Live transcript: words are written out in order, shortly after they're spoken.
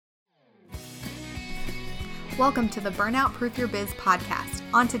Welcome to the Burnout Proof Your Biz podcast.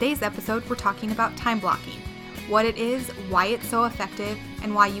 On today's episode, we're talking about time blocking, what it is, why it's so effective,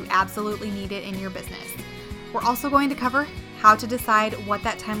 and why you absolutely need it in your business. We're also going to cover how to decide what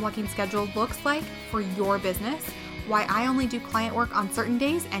that time blocking schedule looks like for your business, why I only do client work on certain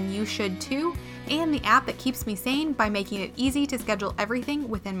days and you should too, and the app that keeps me sane by making it easy to schedule everything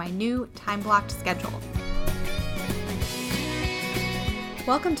within my new time-blocked schedule.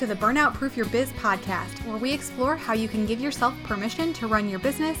 Welcome to the Burnout Proof Your Biz podcast, where we explore how you can give yourself permission to run your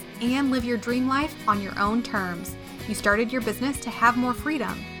business and live your dream life on your own terms. You started your business to have more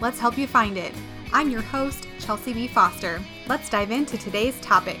freedom. Let's help you find it. I'm your host, Chelsea B. Foster. Let's dive into today's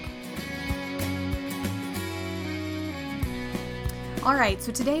topic. All right,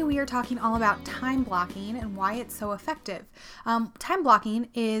 so today we are talking all about time blocking and why it's so effective. Time blocking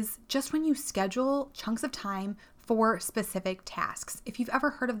is just when you schedule chunks of time for specific tasks. If you've ever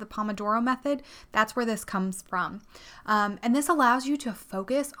heard of the Pomodoro method, that's where this comes from. And this allows you to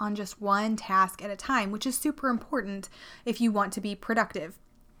focus on just one task at a time, which is super important if you want to be productive.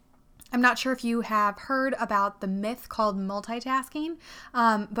 I'm not sure if you have heard about the myth called multitasking,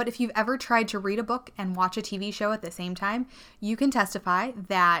 but if you've ever tried to read a book and watch a TV show at the same time, you can testify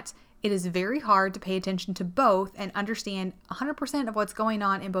that it is very hard to pay attention to both and understand 100% of what's going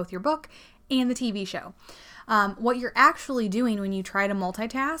on in both your book and the TV show. What you're actually doing when you try to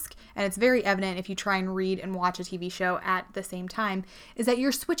multitask, and it's very evident if you try and read and watch a TV show at the same time, is that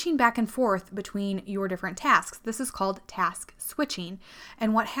you're switching back and forth between your different tasks. This is called task switching.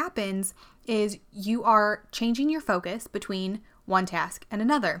 And what happens is you are changing your focus between one task and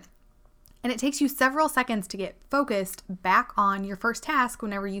another. And it takes you several seconds to get focused back on your first task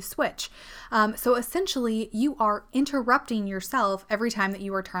whenever you switch. So essentially, you are interrupting yourself every time that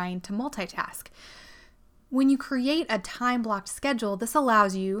you are trying to multitask. When you create a time-blocked schedule, this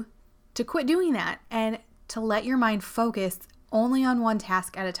allows you to quit doing that and to let your mind focus only on one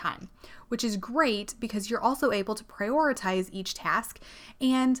task at a time, which is great because you're also able to prioritize each task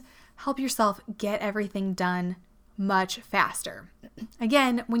and help yourself get everything done much faster.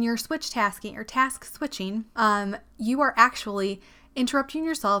 Again, when you're switch tasking or task switching, you are actually interrupting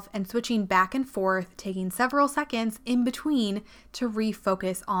yourself and switching back and forth, taking several seconds in between to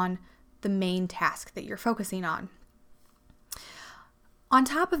refocus on the main task that you're focusing on. On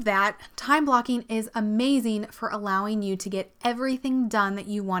top of that, time blocking is amazing for allowing you to get everything done that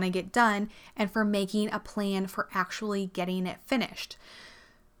you want to get done and for making a plan for actually getting it finished.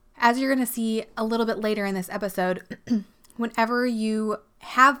 As you're going to see a little bit later in this episode, whenever you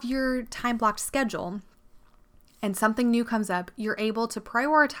have your time blocked schedule and something new comes up, you're able to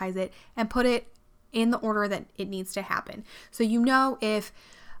prioritize it and put it in the order that it needs to happen. So you know if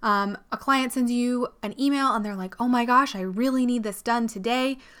a client sends you an email and they're like, oh my gosh, I really need this done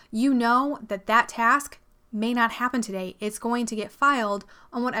today, you know that that task may not happen today. It's going to get filed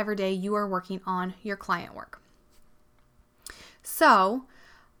on whatever day you are working on your client work. So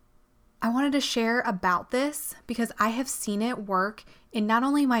I wanted to share about this because I have seen it work in not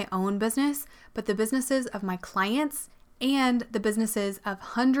only my own business, but the businesses of my clients and the businesses of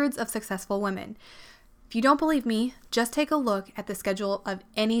hundreds of successful women. If you don't believe me, just take a look at the schedule of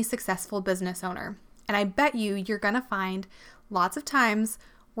any successful business owner. And I bet you're going to find lots of times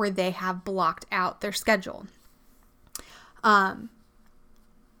where they have blocked out their schedule. And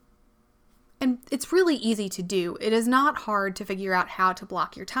it's really easy to do. It is not hard to figure out how to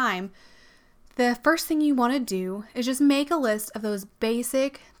block your time. The first thing you want to do is just make a list of those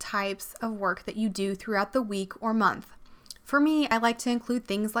basic types of work that you do throughout the week or month. For me, I like to include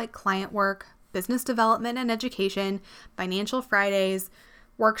things like client work, business development and education, financial Fridays,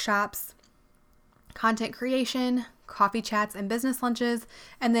 workshops, content creation, coffee chats and business lunches,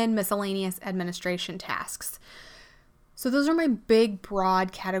 and then miscellaneous administration tasks. So those are my big,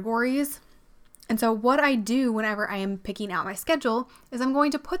 broad categories. And so what I do whenever I am picking out my schedule is I'm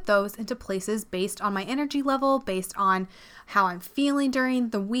going to put those into places based on my energy level, based on how I'm feeling during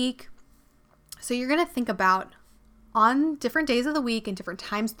the week. So you're going to think about on different days of the week and different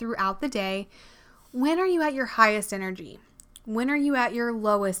times throughout the day, when are you at your highest energy? When are you at your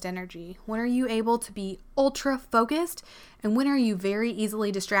lowest energy? When are you able to be ultra focused? And when are you very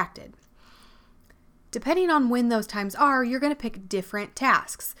easily distracted? Depending on when those times are, you're going to pick different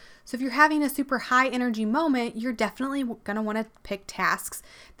tasks. So if you're having a super high energy moment, you're definitely going to want to pick tasks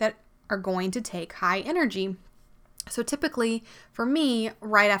that are going to take high energy. So typically for me,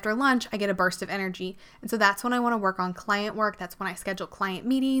 right after lunch, I get a burst of energy. And so that's when I want to work on client work. That's when I schedule client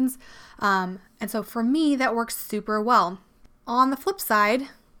meetings. And so for me, that works super well. On the flip side,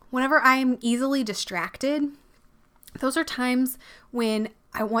 whenever I'm easily distracted, those are times when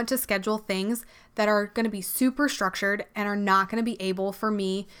I want to schedule things that are going to be super structured and are not going to be able for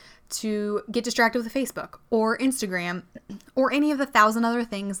me to get distracted with Facebook or Instagram or any of the 1,000 other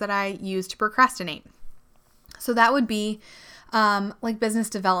things that I use to procrastinate. So that would be like business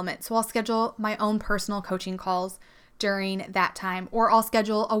development. So I'll schedule my own personal coaching calls during that time, or I'll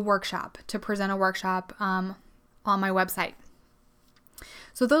schedule a workshop to present a workshop on my website.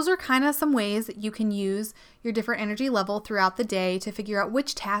 So those are kind of some ways that you can use your different energy level throughout the day to figure out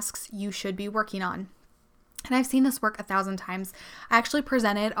which tasks you should be working on. And I've seen this work 1,000 times. I actually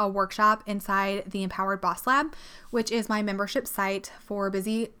presented a workshop inside the Empowered Boss Lab, which is my membership site for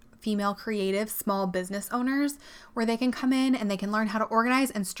busy female creative small business owners, where they can come in and they can learn how to organize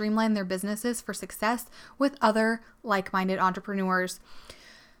and streamline their businesses for success with other like-minded entrepreneurs.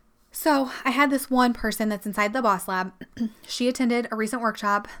 So I had this one person that's inside the Boss Lab. She attended a recent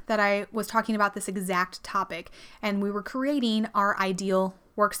workshop that I was talking about this exact topic, and we were creating our ideal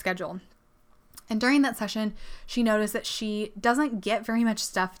work schedule. And during that session, she noticed that she doesn't get very much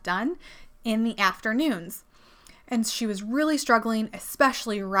stuff done in the afternoons. And she was really struggling,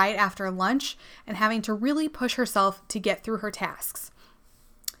 especially right after lunch, and having to really push herself to get through her tasks.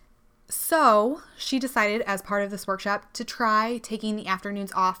 So she decided, as part of this workshop, to try taking the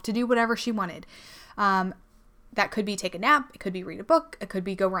afternoons off to do whatever she wanted. That could be take a nap, it could be read a book, it could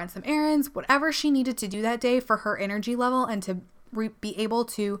be go run some errands, whatever she needed to do that day for her energy level and to be able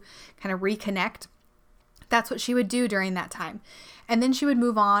to kind of reconnect. That's what she would do during that time. And then she would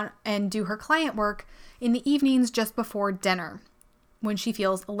move on and do her client work in the evenings just before dinner, when she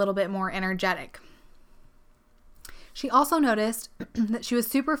feels a little bit more energetic. She also noticed that she was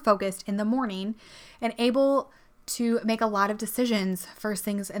super focused in the morning and able to make a lot of decisions first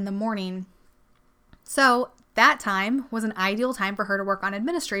things in the morning. So that time was an ideal time for her to work on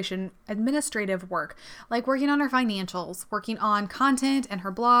administrative work, like working on her financials, working on content and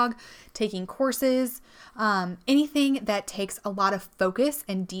her blog, taking courses, anything that takes a lot of focus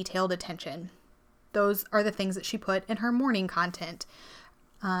and detailed attention. Those are the things that she put in her morning content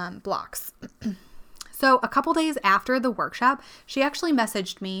blocks. So a couple days after the workshop, she actually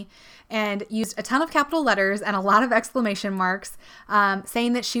messaged me and used a ton of capital letters and a lot of exclamation marks,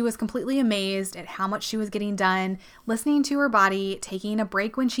 saying that she was completely amazed at how much she was getting done, listening to her body, taking a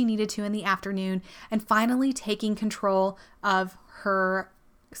break when she needed to in the afternoon, and finally taking control of her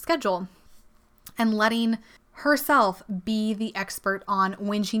schedule and letting herself be the expert on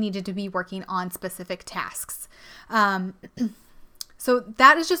when she needed to be working on specific tasks. So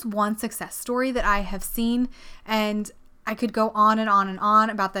that is just one success story that I have seen, and I could go on and on and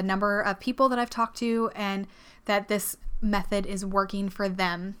on about the number of people that I've talked to and that this method is working for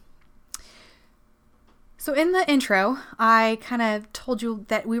them. So in the intro, I kind of told you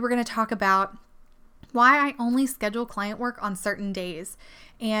that we were going to talk about why I only schedule client work on certain days.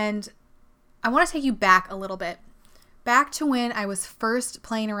 And I want to take you back a little bit. Back to when I was first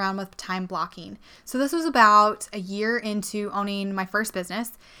playing around with time blocking. So this was about a year into owning my first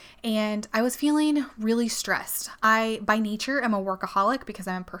business, and I was feeling really stressed. I, by nature, am a workaholic because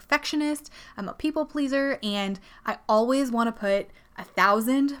I'm a perfectionist, I'm a people pleaser, and I always want to put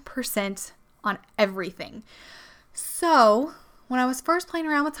 1,000% on everything. So when I was first playing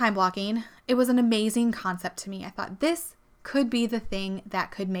around with time blocking, it was an amazing concept to me. I thought this could be the thing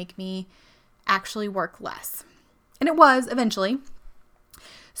that could make me actually work less. And it was eventually.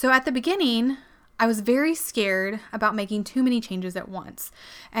 So at the beginning, I was very scared about making too many changes at once.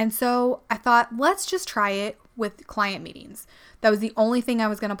 And so I thought, let's just try it with client meetings. That was the only thing I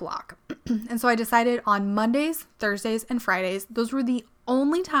was going to block. And so I decided on Mondays, Thursdays, and Fridays, those were the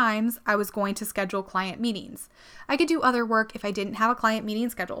only times I was going to schedule client meetings. I could do other work if I didn't have a client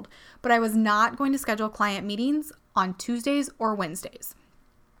meeting scheduled, but I was not going to schedule client meetings on Tuesdays or Wednesdays.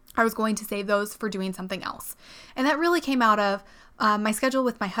 I was going to save those for doing something else. And that really came out of my schedule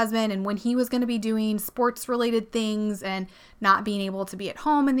with my husband and when he was going to be doing sports related things and not being able to be at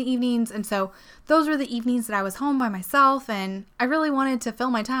home in the evenings. And so those were the evenings that I was home by myself and I really wanted to fill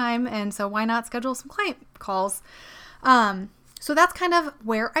my time. And so why not schedule some client calls? So that's kind of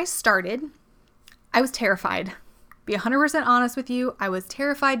where I started. I was terrified. Be 100% honest with you. I was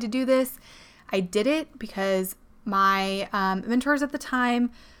terrified to do this. I did it because my mentors at the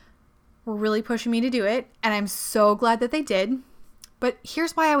time were really pushing me to do it, and I'm so glad that they did. But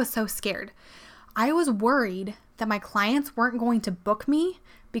here's why I was so scared. I was worried that my clients weren't going to book me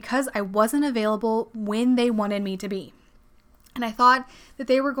because I wasn't available when they wanted me to be. And I thought that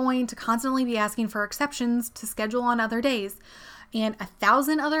they were going to constantly be asking for exceptions to schedule on other days, and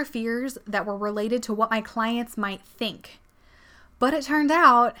 1,000 other fears that were related to what my clients might think. But it turned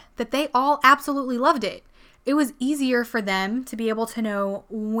out that they all absolutely loved it. it was easier for them to be able to know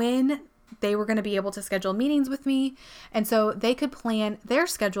when they were going to be able to schedule meetings with me. And so they could plan their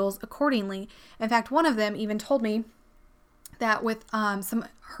schedules accordingly. In fact, one of them even told me that with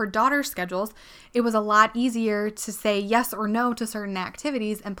her daughter's schedules, it was a lot easier to say yes or no to certain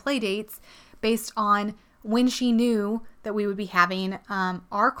activities and play dates based on when she knew that we would be having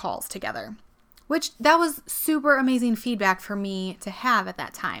our calls together, which that was super amazing feedback for me to have at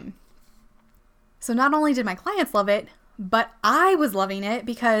that time. So not only did my clients love it, but I was loving it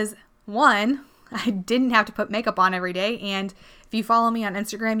because one, I didn't have to put makeup on every day. And if you follow me on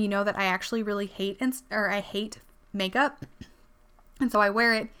Instagram, you know that I actually really hate makeup. And so I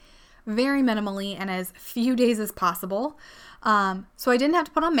wear it very minimally and as few days as possible. So I didn't have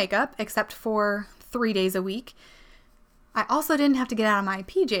to put on makeup except for 3 days a week. I also didn't have to get out of my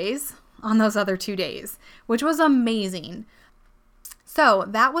PJs on those other 2 days, which was amazing. So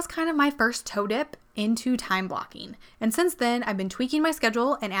that was kind of my first toe dip into time blocking. And since then, I've been tweaking my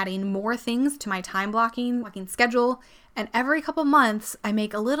schedule and adding more things to my time blocking schedule. And every couple months, I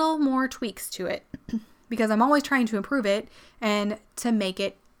make a little more tweaks to it because I'm always trying to improve it and to make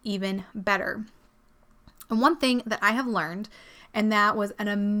it even better. And one thing that I have learned, and that was an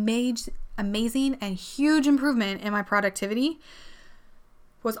amazing and huge improvement in my productivity,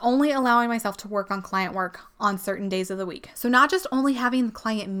 was only allowing myself to work on client work on certain days of the week. So not just only having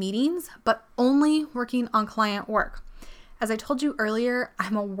client meetings, but only working on client work. As I told you earlier,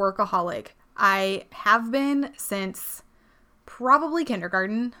 I'm a workaholic. I have been since probably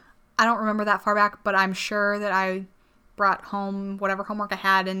kindergarten. I don't remember that far back, but I'm sure that I brought home whatever homework I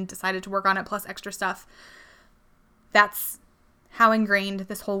had and decided to work on it plus extra stuff. That's how ingrained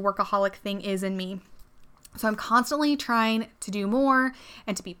this whole workaholic thing is in me. So I'm constantly trying to do more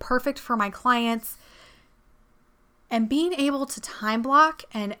and to be perfect for my clients. And being able to time block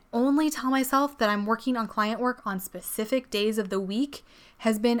and only tell myself that I'm working on client work on specific days of the week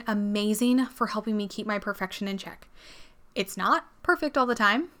has been amazing for helping me keep my perfection in check. It's not perfect all the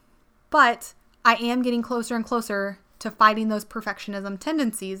time, but I am getting closer and closer to fighting those perfectionism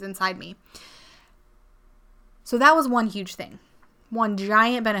tendencies inside me. So that was one huge thing. One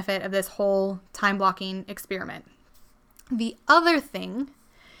giant benefit of this whole time blocking experiment. The other thing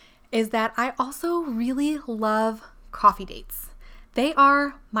is that I also really love coffee dates. They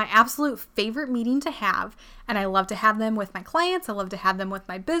are my absolute favorite meeting to have, and I love to have them with my clients. I love to have them with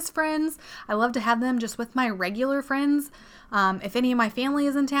my biz friends. I love to have them just with my regular friends. If any of my family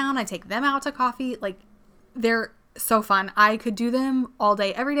is in town, I take them out to coffee. They're so fun. I could do them all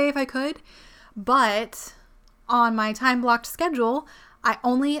day, every day if I could, but on my time blocked schedule, I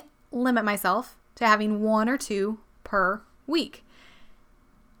only limit myself to having 1 or 2 per week,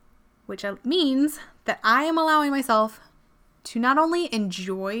 which means that I am allowing myself to not only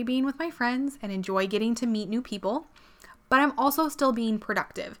enjoy being with my friends and enjoy getting to meet new people, but I'm also still being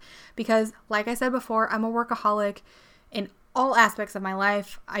productive because, like I said before, I'm a workaholic in all aspects of my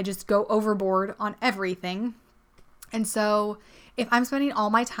life. I just go overboard on everything. And so if I'm spending all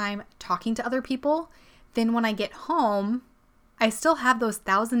my time talking to other people, then when I get home, I still have those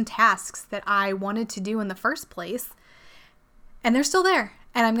 1,000 tasks that I wanted to do in the first place, and they're still there.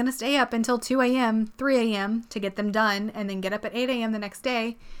 And I'm going to stay up until 2 a.m., 3 a.m. to get them done, and then get up at 8 a.m. the next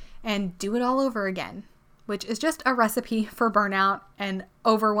day and do it all over again, which is just a recipe for burnout and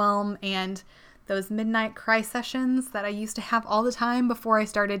overwhelm and those midnight cry sessions that I used to have all the time before I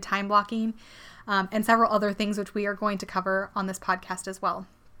started time blocking, and several other things which we are going to cover on this podcast as well.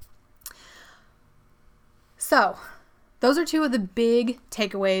 So those are 2 of the big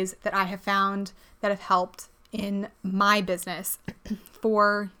takeaways that I have found that have helped in my business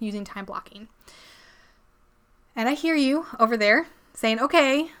for using time blocking. And I hear you over there saying,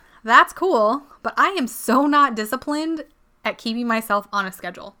 okay, that's cool, but I am so not disciplined at keeping myself on a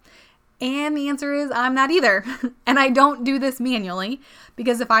schedule. And the answer is I'm not either. And I don't do this manually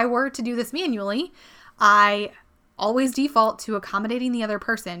because if I were to do this manually, I always default to accommodating the other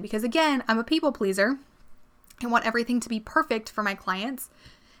person because, again, I'm a people pleaser. I want everything to be perfect for my clients,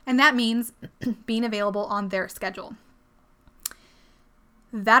 and that means being available on their schedule.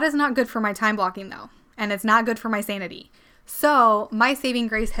 That is not good for my time blocking, though, and it's not good for my sanity. So my saving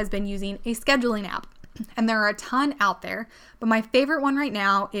grace has been using a scheduling app, and there are a ton out there, but my favorite one right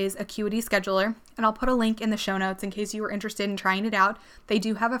now is Acuity Scheduler, and I'll put a link in the show notes in case you were interested in trying it out. They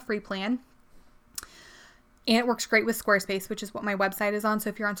do have a free plan, and it works great with Squarespace, which is what my website is on, so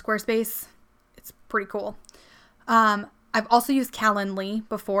if you're on Squarespace, it's pretty cool. I've also used Calendly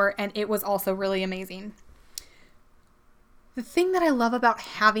before, and it was also really amazing. The thing that I love about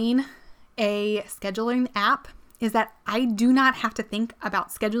having a scheduling app is that I do not have to think about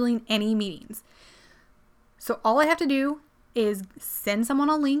scheduling any meetings. So all I have to do is send someone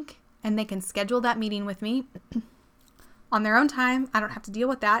a link and they can schedule that meeting with me on their own time. I don't have to deal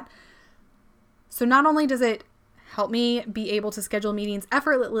with that. So not only does it help me be able to schedule meetings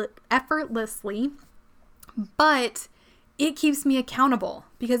effortlessly, but it keeps me accountable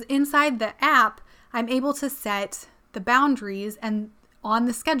because inside the app, I'm able to set the boundaries and on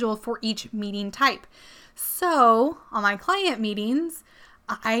the schedule for each meeting type. So on my client meetings,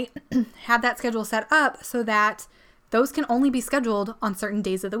 I have that schedule set up so that those can only be scheduled on certain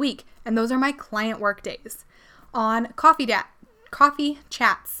days of the week. And those are my client work days. On coffee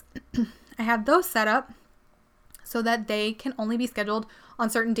chats, I have those set up so that they can only be scheduled on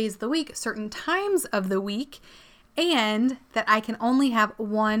certain days of the week, certain times of the week, and that I can only have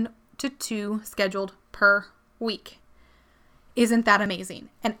 1 to 2 scheduled per week. Isn't that amazing?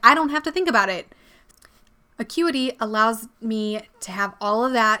 And I don't have to think about it. Acuity allows me to have all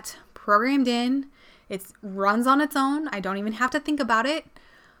of that programmed in. It runs on its own. I don't even have to think about it.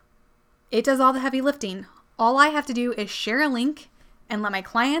 It does all the heavy lifting. All I have to do is share a link and let my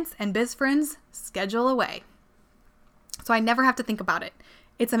clients and biz friends schedule away. So I never have to think about it.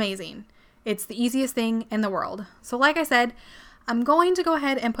 It's amazing. It's the easiest thing in the world. So like I said, I'm going to go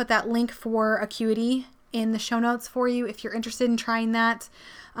ahead and put that link for Acuity in the show notes for you if you're interested in trying that.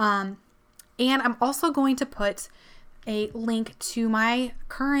 And I'm also going to put a link to my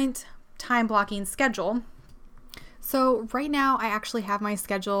current time blocking schedule. So right now I actually have my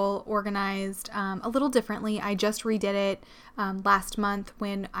schedule organized a little differently. I just redid it last month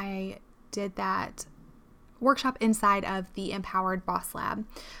when I did that workshop inside of the Empowered Boss Lab.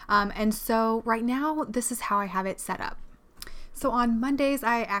 And so right now this is how I have it set up. So on Mondays,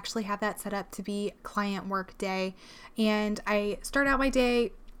 I actually have that set up to be client work day. And I start out my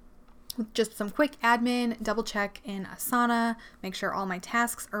day with just some quick admin, double check in Asana, make sure all my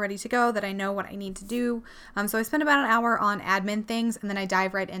tasks are ready to go, that I know what I need to do. So I spend about an hour on admin things, and then I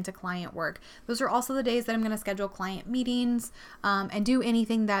dive right into client work. Those are also the days that I'm going to schedule client meetings and do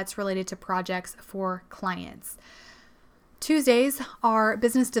anything that's related to projects for clients. Tuesdays are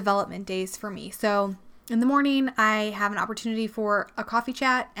business development days for me. So in the morning, I have an opportunity for a coffee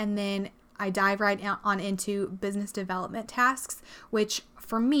chat, and then I dive right on into business development tasks, which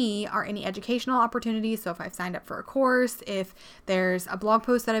for me are any educational opportunities. So if I've signed up for a course, if there's a blog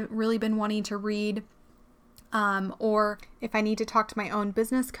post that I've really been wanting to read, or if I need to talk to my own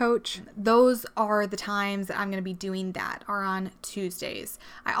business coach, those are the times that I'm going to be doing that, are on Tuesdays.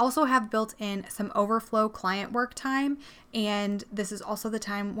 I also have built in some overflow client work time, and this is also the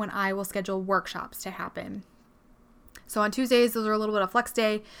time when I will schedule workshops to happen. So on Tuesdays, those are a little bit of flex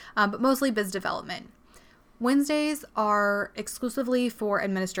day, but mostly biz development. Wednesdays are exclusively for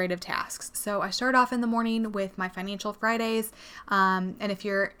administrative tasks. So I start off in the morning with my Financial Fridays. And if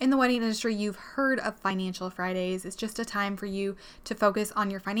you're in the wedding industry, you've heard of Financial Fridays. It's just a time for you to focus on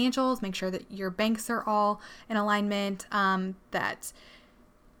your financials, make sure that your banks are all in alignment, that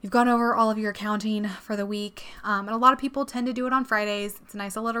you've gone over all of your accounting for the week. And a lot of people tend to do it on Fridays. It's a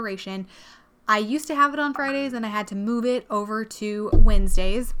nice alliteration. I used to have it on Fridays and I had to move it over to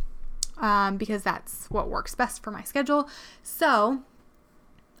Wednesdays. Because that's what works best for my schedule. So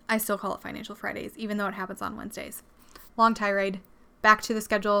I still call it Financial Fridays, even though it happens on Wednesdays. Long tirade, back to the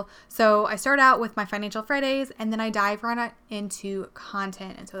schedule. So I start out with my Financial Fridays, and then I dive right into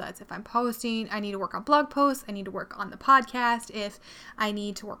content. And so that's if I'm posting, I need to work on blog posts, I need to work on the podcast, if I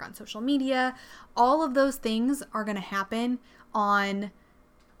need to work on social media. All of those things are going to happen on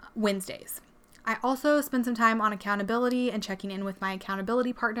Wednesdays. I also spend some time on accountability and checking in with my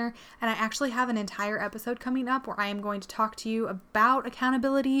accountability partner. And I actually have an entire episode coming up where I am going to talk to you about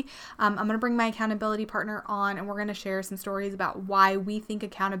accountability. I'm going to bring my accountability partner on, and we're going to share some stories about why we think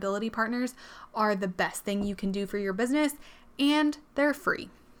accountability partners are the best thing you can do for your business, and they're free.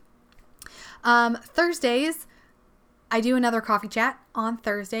 Thursdays, I do another coffee chat on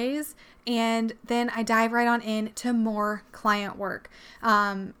Thursdays, and then I dive right on into more client work.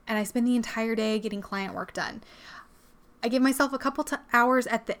 And I spend the entire day getting client work done. I give myself a couple hours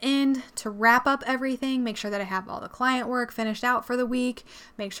at the end to wrap up everything, make sure that I have all the client work finished out for the week,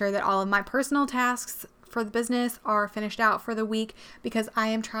 make sure that all of my personal tasks for the business are finished out for the week, because I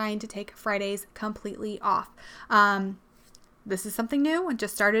am trying to take Fridays completely off. This is something new. I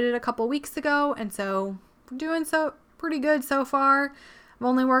just started it a couple weeks ago, and so we're doing pretty good so far. I've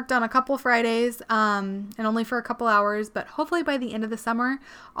only worked on a couple Fridays and only for a couple hours, but hopefully by the end of the summer,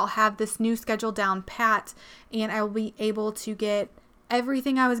 I'll have this new schedule down pat, and I will be able to get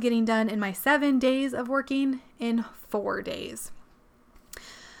everything I was getting done in my 7 days of working in 4 days.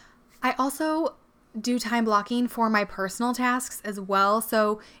 I also do time blocking for my personal tasks as well.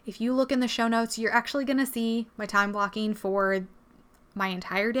 So if you look in the show notes, you're actually going to see my time blocking for my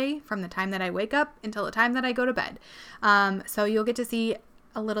entire day from the time that I wake up until the time that I go to bed. So you'll get to see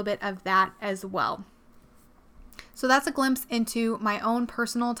a little bit of that as well. So that's a glimpse into my own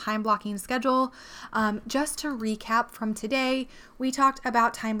personal time blocking schedule. Just to recap from today, we talked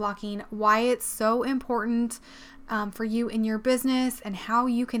about time blocking, why it's so important for you in your business, and how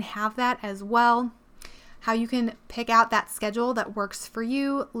you can have that as well. How you can pick out that schedule that works for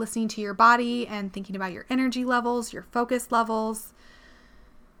you, listening to your body and thinking about your energy levels, your focus levels.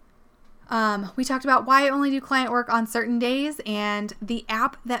 We talked about why I only do client work on certain days and the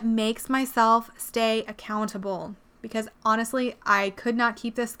app that makes myself stay accountable, because honestly, I could not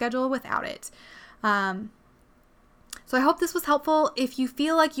keep this schedule without it. So I hope this was helpful. If you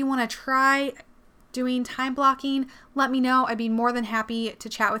feel like you want to try doing time blocking, let me know. I'd be more than happy to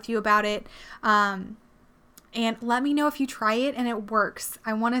chat with you about it. And let me know if you try it and it works.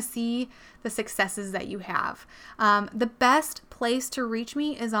 I want to see the successes that you have. The best place to reach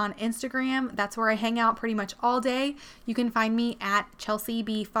me is on Instagram. That's where I hang out pretty much all day. You can find me at Chelsea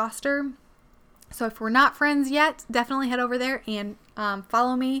B. Foster. So if we're not friends yet, definitely head over there and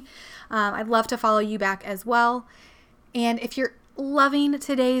follow me. I'd love to follow you back as well. And if you're loving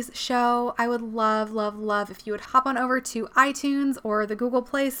today's show, I would love if you would hop on over to iTunes or the Google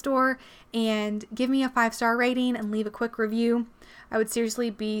Play Store and give me a 5-star rating and leave a quick review. I would seriously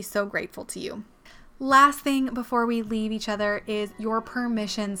be so grateful to you. Last thing before we leave each other is your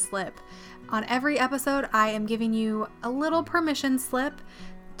permission slip. On every episode, I am giving you a little permission slip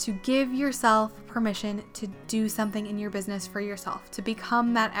to give yourself permission to do something in your business for yourself, to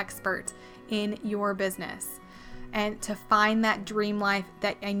become that expert in your business, and to find that dream life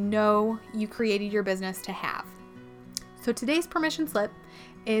that I know you created your business to have. So today's permission slip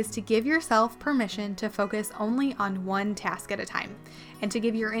is to give yourself permission to focus only on one task at a time and to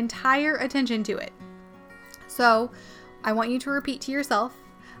give your entire attention to it. So I want you to repeat to yourself,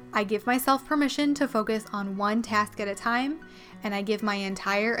 I give myself permission to focus on one task at a time, and I give my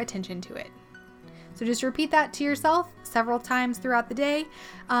entire attention to it. So just repeat that to yourself several times throughout the day.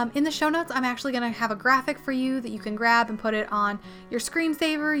 In the show notes, I'm actually going to have a graphic for you that you can grab and put it on your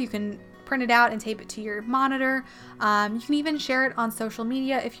screensaver. You can print it out and tape it to your monitor. You can even share it on social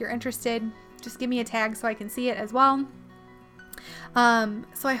media if you're interested. Just give me a tag so I can see it as well.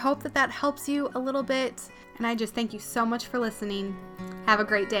 So I hope that helps you a little bit. And I just thank you so much for listening. Have a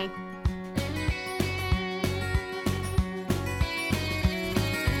great day.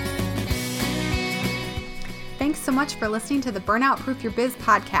 Thanks so much for listening to the Burnout Proof Your Biz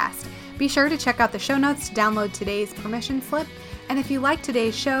podcast. Be sure to check out the show notes to download today's permission slip. And if you like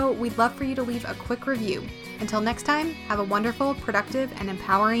today's show, we'd love for you to leave a quick review. Until next time, have a wonderful, productive, and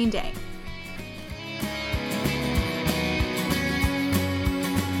empowering day.